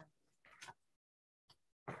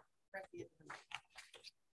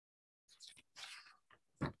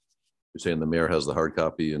 You're saying the mayor has the hard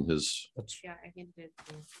copy in his, Yeah, I handed it.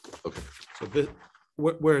 okay. So this,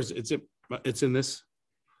 where is it? It's in this?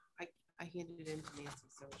 I handed it in to Nancy,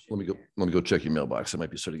 so. it should Let me be go, there. let me go check your mailbox. It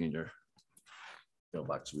might be sitting in your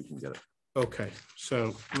mailbox so we can get it. Okay,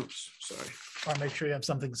 so, oops, sorry. I'll make sure you have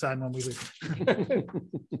something signed when we leave.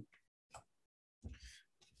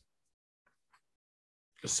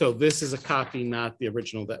 So this is a copy, not the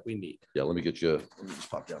original that we need. Yeah, let me get you, let me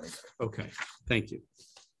just pop down. here. Okay, thank you.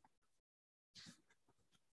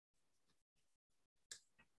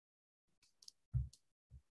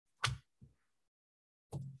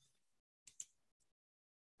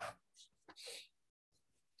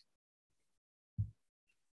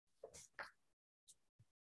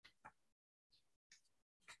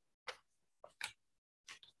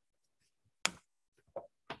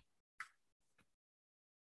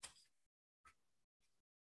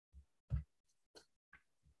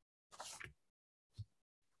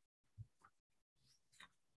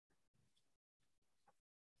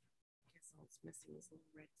 Guess all it's missing is little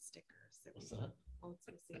red stickers. All it's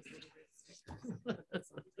missing is little red stickers.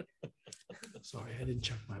 That's all. Sorry, I didn't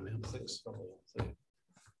check my mailbox.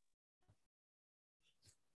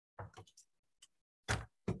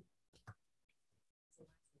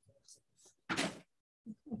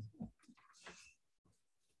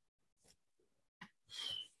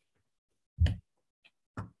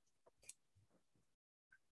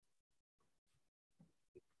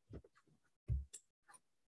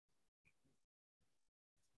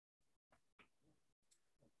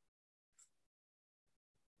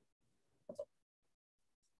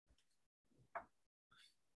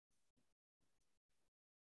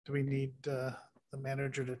 Do we need the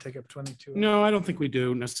manager to take up 22? No, I don't think we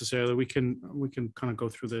do necessarily. We can kind of go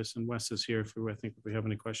through this and Wes is here if we, I think if we have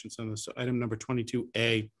any questions on this. So item number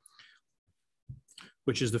 22A,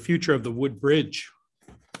 which is the future of the Wood Bridge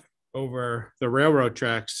over the railroad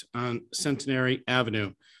tracks on Centenary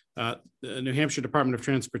Avenue. The New Hampshire Department of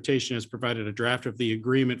Transportation has provided a draft of the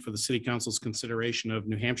agreement for the City Council's consideration of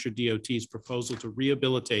New Hampshire DOT's proposal to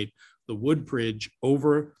rehabilitate the Wood Bridge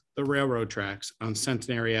over the railroad tracks on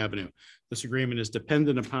Centenary Avenue. This agreement is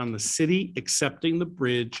dependent upon the city accepting the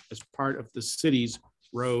bridge as part of the city's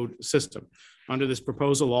road system. Under this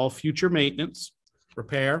proposal, all future maintenance,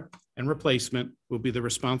 repair, and replacement will be the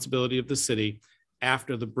responsibility of the city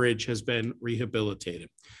after the bridge has been rehabilitated.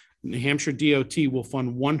 New Hampshire DOT will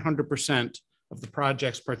fund 100% of the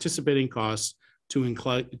project's participating costs to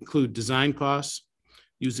include design costs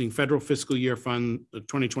using federal fiscal year fund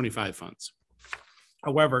 2025 funds.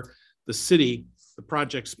 However, the city, the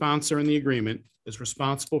project sponsor in the agreement, is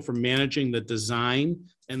responsible for managing the design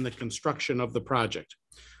and the construction of the project.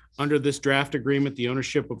 Under this draft agreement, the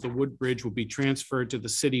ownership of the Wood Bridge will be transferred to the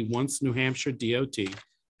city once New Hampshire DOT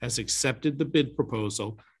has accepted the bid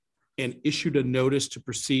proposal and issued a notice to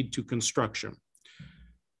proceed to construction.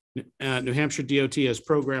 New Hampshire DOT has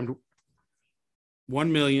programmed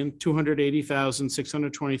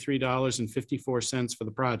 $1,280,623.54 for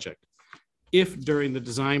the project. If during the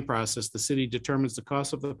design process, the city determines the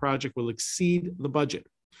cost of the project will exceed the budget,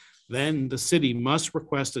 then the city must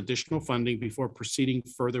request additional funding before proceeding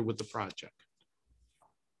further with the project.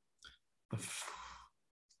 I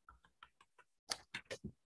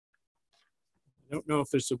don't know if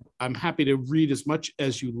there's I'm happy to read as much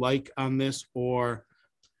as you like on this, or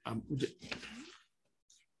I'd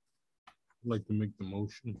like to make the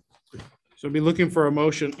motion. so I'd be looking for a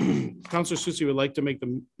motion. Councilor Susie would like to make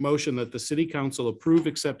the motion that the city council approve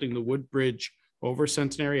accepting the Wood Bridge over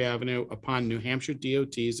Centenary Avenue upon New Hampshire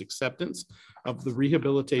DOT's acceptance of the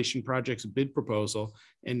rehabilitation project's bid proposal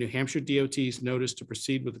and New Hampshire DOT's notice to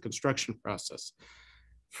proceed with the construction process.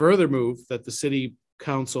 Further move that the city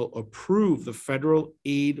council approve the federal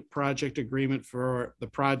aid project agreement for the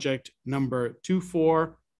project number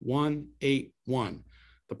 24181,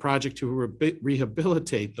 the project to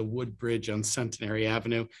rehabilitate the Wood Bridge on Centenary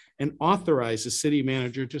Avenue, and authorize the city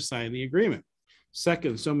manager to sign the agreement.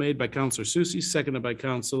 Second, so made by Councilor Susie, seconded by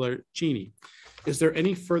Councilor Cheney. Is there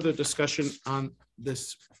any further discussion on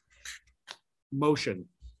this motion?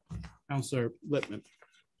 Councilor Littman.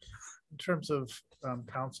 In terms of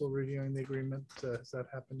council reviewing the agreement, has that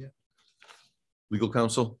happened yet? Legal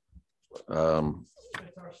counsel?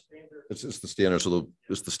 It's the standard, so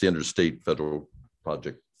it's the standard state federal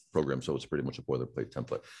project program, so it's pretty much a boilerplate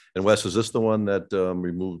template. And Wes, is this the one that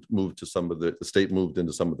moved to some of the state moved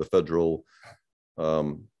into some of the federal?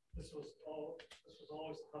 This was always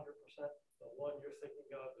 100%. The one you're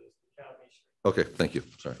thinking of is the county street. Okay, thank you.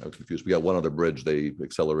 Sorry, I was confused. We got one other bridge they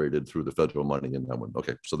accelerated through the federal money in that one.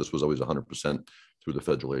 Okay, so this was always 100% through the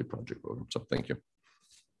federal aid project program. So thank you.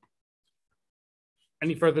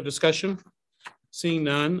 Any further discussion? Seeing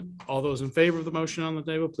none, all those in favor of the motion on the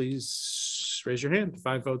table, please raise your hand.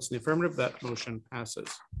 5 votes in the affirmative, that motion passes.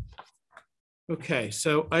 Okay,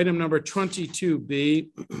 so item number 22B,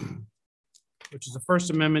 which is the First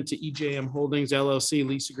Amendment to EJM Holdings LLC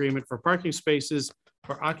lease agreement for parking spaces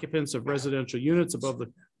for occupants of residential units above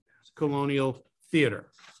the Colonial Theater.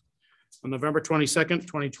 On November 22nd,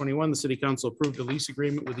 2021, the City Council approved a lease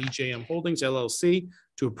agreement with EJM Holdings LLC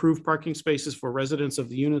to approve parking spaces for residents of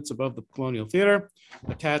the units above the Colonial Theater.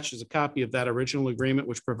 Attached is a copy of that original agreement,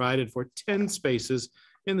 which provided for 10 spaces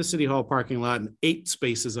in the City Hall parking lot and 8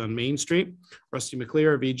 spaces on Main Street. Rusty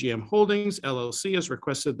McClear of EGM Holdings LLC has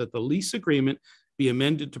requested that the lease agreement be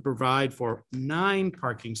amended to provide for 9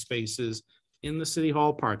 parking spaces in the City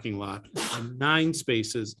Hall parking lot and 9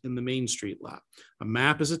 spaces in the Main Street lot. A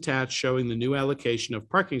map is attached showing the new allocation of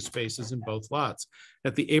parking spaces in both lots.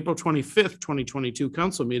 At the April 25th, 2022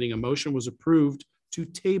 council meeting, a motion was approved to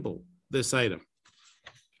table this item.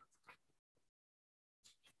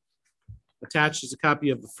 Attached is a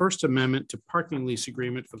copy of the First Amendment to parking lease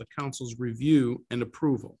agreement for the council's review and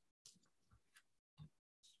approval.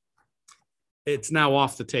 It's now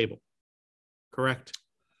off the table, correct?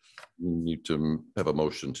 You need to have a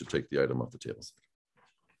motion to take the item off the table.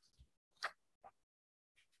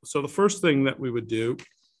 So the first thing that we would do,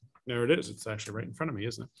 there it is, it's actually right in front of me,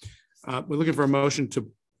 isn't it? We're looking for a motion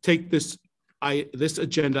to take this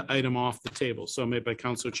agenda item off the table. So made by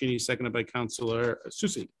Councilor Cheney, seconded by Councilor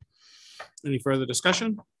Susie. Any further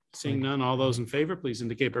discussion? Seeing none, all those in favor, please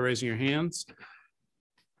indicate by raising your hands.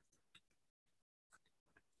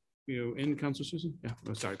 You in, Councilor Susie? Yeah,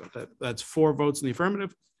 oh, sorry about that. That's 4 votes in the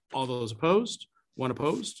affirmative. All those opposed, 1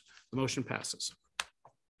 opposed. The motion passes.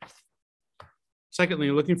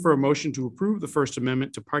 Secondly, looking for a motion to approve the First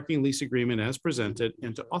Amendment to parking lease agreement as presented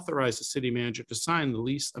and to authorize the city manager to sign the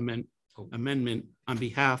lease amendment on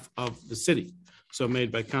behalf of the city. So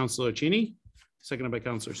made by Councilor Cheney, seconded by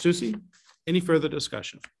Councilor Susie. Any further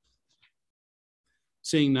discussion?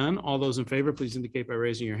 Seeing none, all those in favor, please indicate by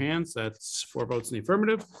raising your hands. That's 4 votes in the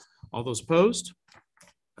affirmative. All those opposed?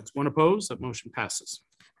 That's 1 opposed. That motion passes.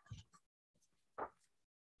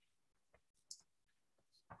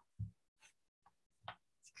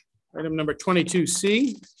 Item number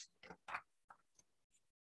 22C.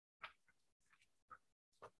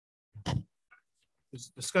 Is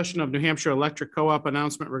discussion of New Hampshire Electric Co-op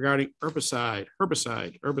announcement regarding herbicide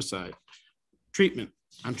treatment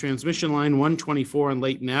on transmission line 124 on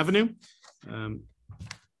Layton Avenue.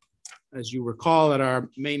 As you recall, at our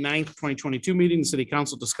May 9th, 2022 meeting, the City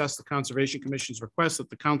Council discussed the Conservation Commission's request that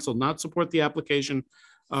the council not support the application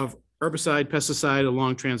of herbicide, pesticide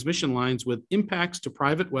along transmission lines with impacts to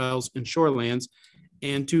private wells and shorelands,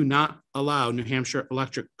 and to not allow New Hampshire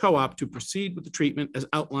Electric Co-op to proceed with the treatment as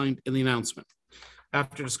outlined in the announcement.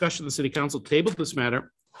 After discussion, the City Council tabled this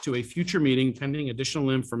matter to a future meeting pending additional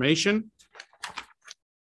information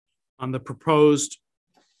on the proposed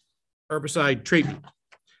herbicide treatment.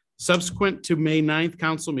 Subsequent to May 9th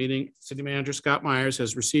council meeting, City Manager Scott Myers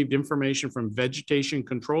has received information from Vegetation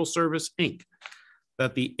Control Service, Inc.,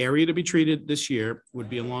 that the area to be treated this year would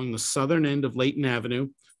be along the southern end of Layton Avenue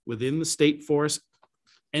within the state forest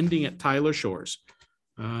ending at Tyler Shores.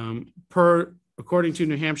 According to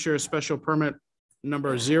New Hampshire Special Permit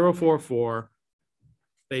number 044,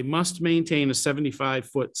 they must maintain a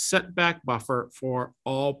 75-foot setback buffer for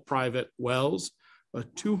all private wells, a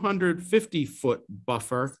 250-foot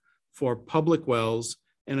buffer for public wells,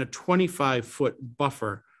 and a 25-foot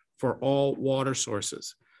buffer for all water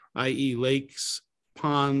sources, i.e. lakes,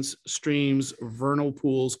 ponds, streams, vernal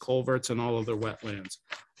pools, culverts, and all other wetlands.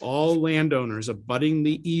 All landowners abutting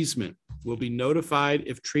the easement will be notified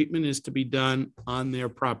if treatment is to be done on their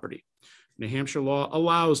property. New Hampshire law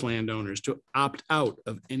allows landowners to opt out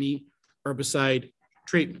of any herbicide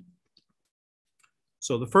treatment.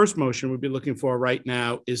 So the first motion we'd be looking for right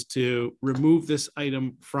now is to remove this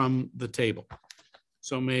item from the table.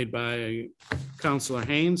 So made by Councillor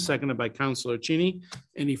Haynes, seconded by Councillor Cheney.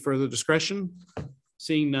 Any further discussion?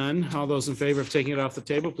 Seeing none, all those in favor of taking it off the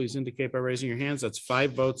table, please indicate by raising your hands. That's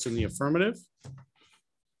 5 votes in the affirmative.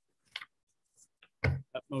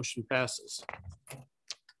 That motion passes.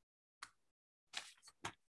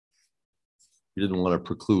 You didn't want to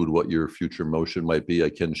preclude what your future motion might be. I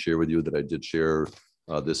can share with you that I did share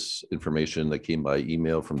this information that came by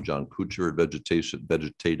email from John Kuchar at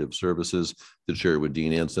Vegetative Services. Did share it with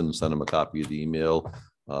Dean Anson, sent him a copy of the email.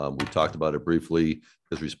 We talked about it briefly.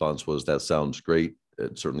 His response was, that sounds great.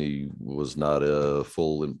 It certainly was not a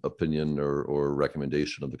full opinion or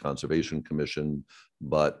recommendation of the Conservation Commission,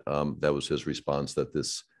 but that was his response, that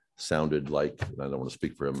this sounded like, and I don't want to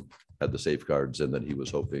speak for him, had the safeguards, and that he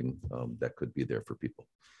was hoping that could be there for people.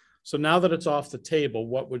 So now that it's off the table,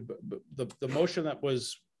 what would the motion that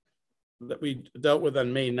we dealt with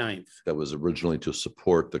on May 9th? That was originally to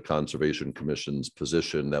support the Conservation Commission's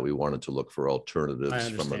position that we wanted to look for alternatives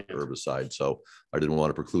from an herbicide. So I didn't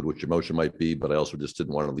want to preclude what your motion might be, but I also just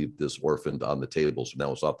didn't want to leave this orphaned on the table. So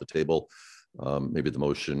now it's off the table. Maybe the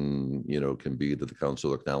motion, can be that the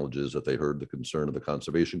council acknowledges that they heard the concern of the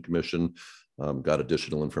Conservation Commission, got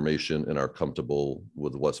additional information, and are comfortable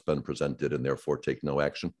with what's been presented, and therefore take no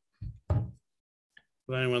action.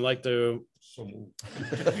 Would anyone like to?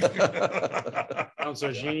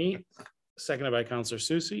 Councillor Genie, seconded by Councillor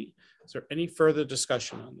Susie. Is there any further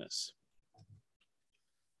discussion on this?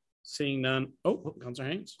 Seeing none. Oh, Councillor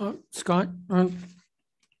Haynes. Scott,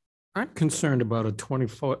 I'm concerned about a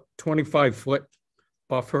 25-foot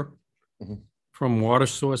buffer from water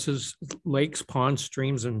sources, lakes, ponds,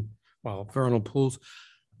 streams, and vernal pools.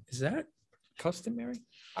 Is that customary?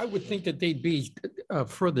 I would think that they'd be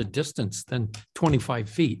further distance than 25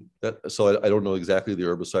 feet. So I don't know exactly the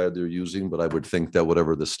herbicide they're using, but I would think that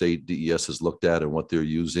whatever the state DES has looked at and what they're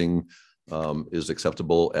using is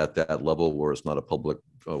acceptable at that level where it's not a public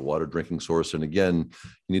water drinking source. And again,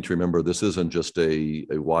 you need to remember, this isn't just a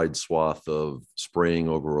wide swath of spraying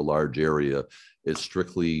over a large area. It's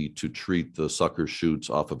strictly to treat the sucker shoots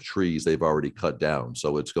off of trees they've already cut down.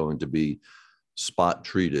 So it's going to be spot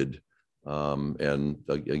treated. And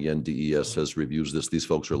again, DES has reviews this. These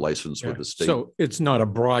folks are licensed with the state. So it's not a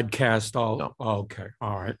broadcast. No. Okay.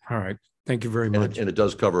 All right. Thank you very much. And it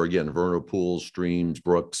does cover, again, vernal pools, streams,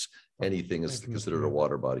 brooks, anything is considered a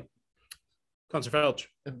water body. Councillor Felch.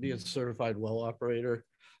 And being a certified well operator,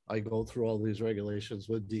 I go through all these regulations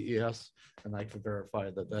with DES, and I can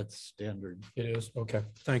verify that that's standard. It is. Okay.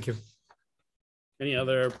 Thank you. Any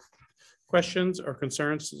other questions or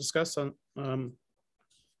concerns to discuss on?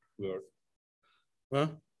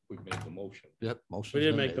 Well, we made the motion. Yep. Motion. We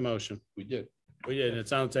did make the motion. We did. We did.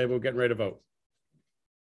 It's on the table. We're getting ready to vote.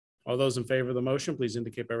 All those in favor of the motion, please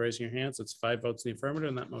indicate by raising your hands. It's 5 votes in the affirmative,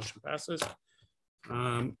 and that motion passes.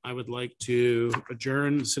 I would like to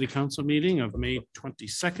adjourn the City Council meeting of May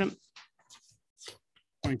 22nd,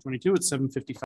 2022 at 7:55.